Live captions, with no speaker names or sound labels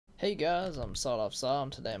Hey guys, I'm Sawed.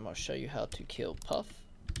 Today I'm going to show you how to kill Puff.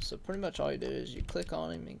 So pretty much all you do is you click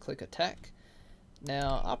on him and click attack.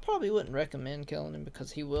 Now I probably wouldn't recommend killing him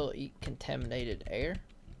because he will eat contaminated air,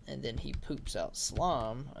 and then he poops out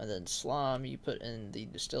slime, and then slime you put in the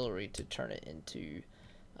distillery to turn it into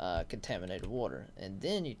contaminated water, and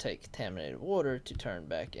then you take contaminated water to turn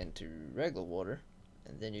back into regular water,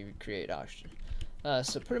 and then you create oxygen.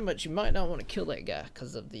 So pretty much you might not want to kill that guy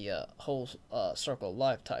because of the whole circle of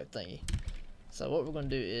life type thingy. So what we're going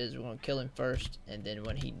to do is we're going to kill him first, and then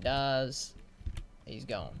when he dies, he's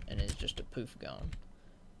gone, and it's just a poof gone.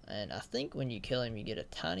 And I think when you kill him you get a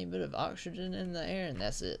tiny bit of oxygen in the air, and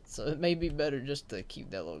that's it. So it may be better just to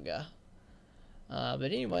keep that little guy.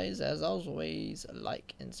 But anyways, as always,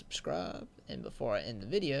 like and subscribe. And before I end the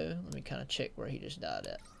video, let me kind of check where he just died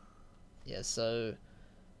at. Yeah, so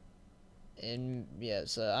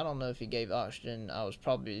I don't know if he gave oxygen. I was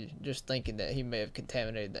probably just thinking that he may have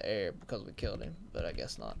contaminated the air because we killed him, but I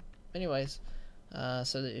guess not. Anyways,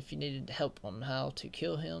 so that if you needed help on how to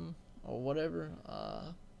kill him or whatever,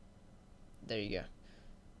 there you go.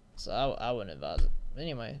 So I wouldn't advise it.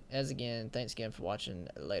 Anyway, thanks again for watching.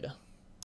 Later.